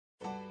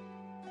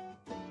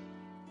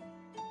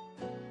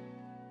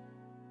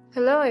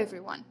Hello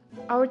everyone!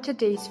 Our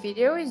today's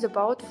video is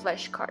about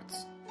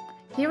flashcards.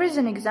 Here is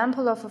an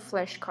example of a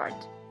flashcard.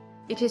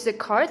 It is a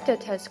card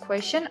that has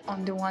question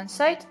on the one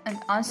side and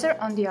answer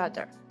on the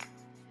other.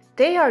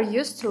 They are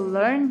used to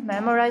learn,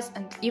 memorize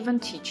and even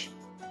teach.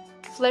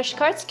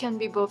 Flashcards can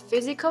be both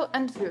physical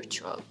and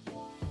virtual.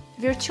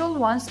 Virtual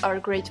ones are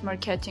great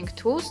marketing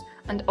tools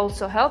and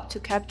also help to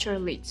capture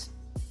leads.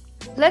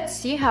 Let's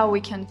see how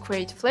we can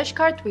create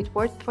flashcard with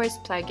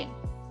WordPress plugin.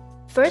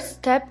 First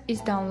step is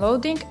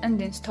downloading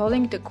and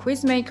installing the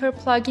Quizmaker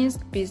plugin's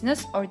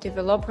business or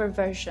developer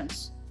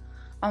versions.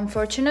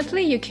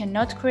 Unfortunately, you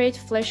cannot create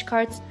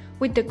flashcards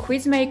with the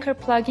Quizmaker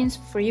plugin's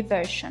free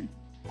version.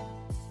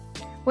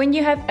 When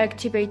you have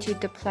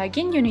activated the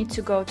plugin, you need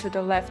to go to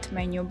the left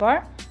menu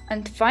bar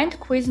and find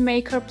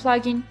Quizmaker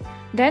plugin,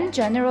 then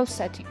General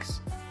Settings.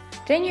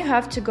 Then you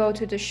have to go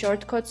to the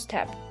Shortcuts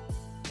tab.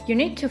 You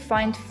need to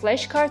find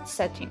Flashcard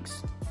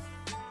Settings.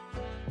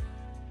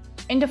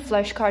 In the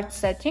flashcard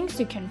settings,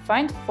 you can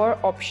find 4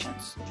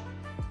 options.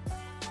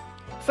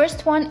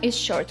 First one is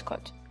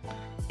shortcut.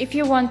 If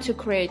you want to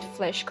create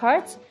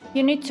flashcards,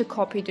 you need to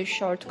copy the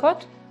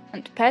shortcut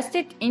and paste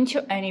it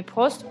into any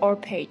post or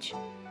page.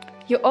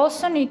 You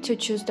also need to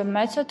choose the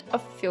method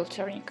of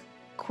filtering,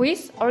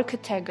 quiz or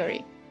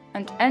category,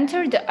 and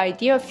enter the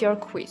ID of your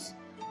quiz,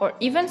 or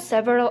even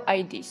several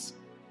IDs.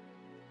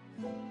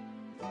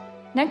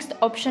 Next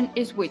option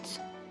is width.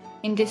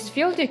 In this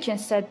field, you can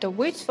set the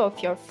width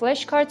of your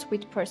flashcards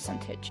with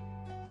percentage.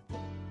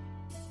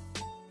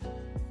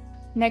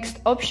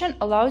 Next option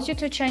allows you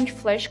to change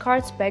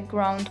flashcards'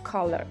 background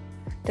color.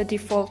 The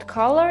default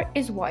color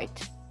is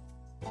white.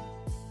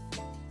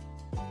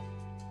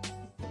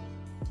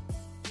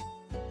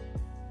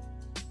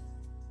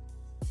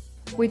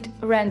 With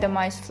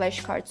Randomize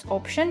Flashcards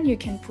option, you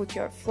can put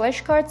your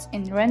flashcards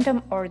in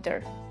random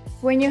order.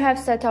 When you have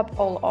set up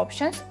all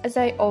options, as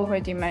I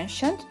already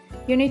mentioned,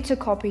 you need to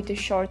copy the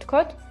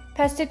shortcut,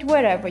 paste it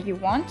wherever you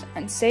want,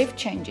 and save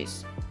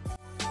changes.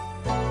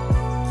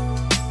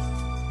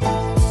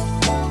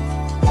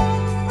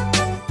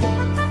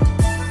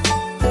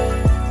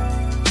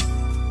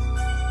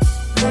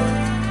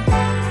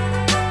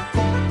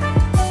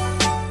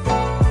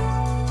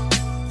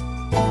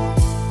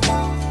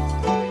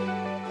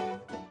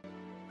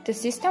 The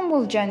system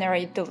will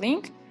generate the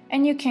link,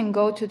 and you can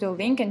go to the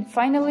link and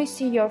finally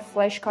see your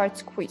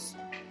Flashcards quiz.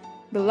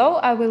 Below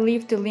I will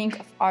leave the link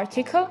of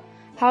article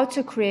How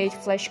to Create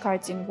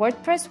Flashcards in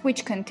WordPress,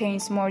 which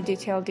contains more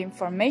detailed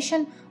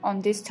information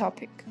on this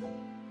topic.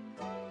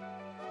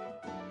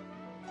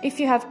 If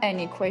you have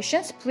any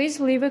questions, please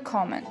leave a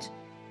comment.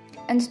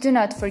 And do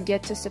not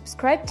forget to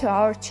subscribe to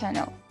our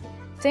channel.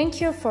 Thank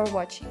you for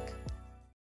watching.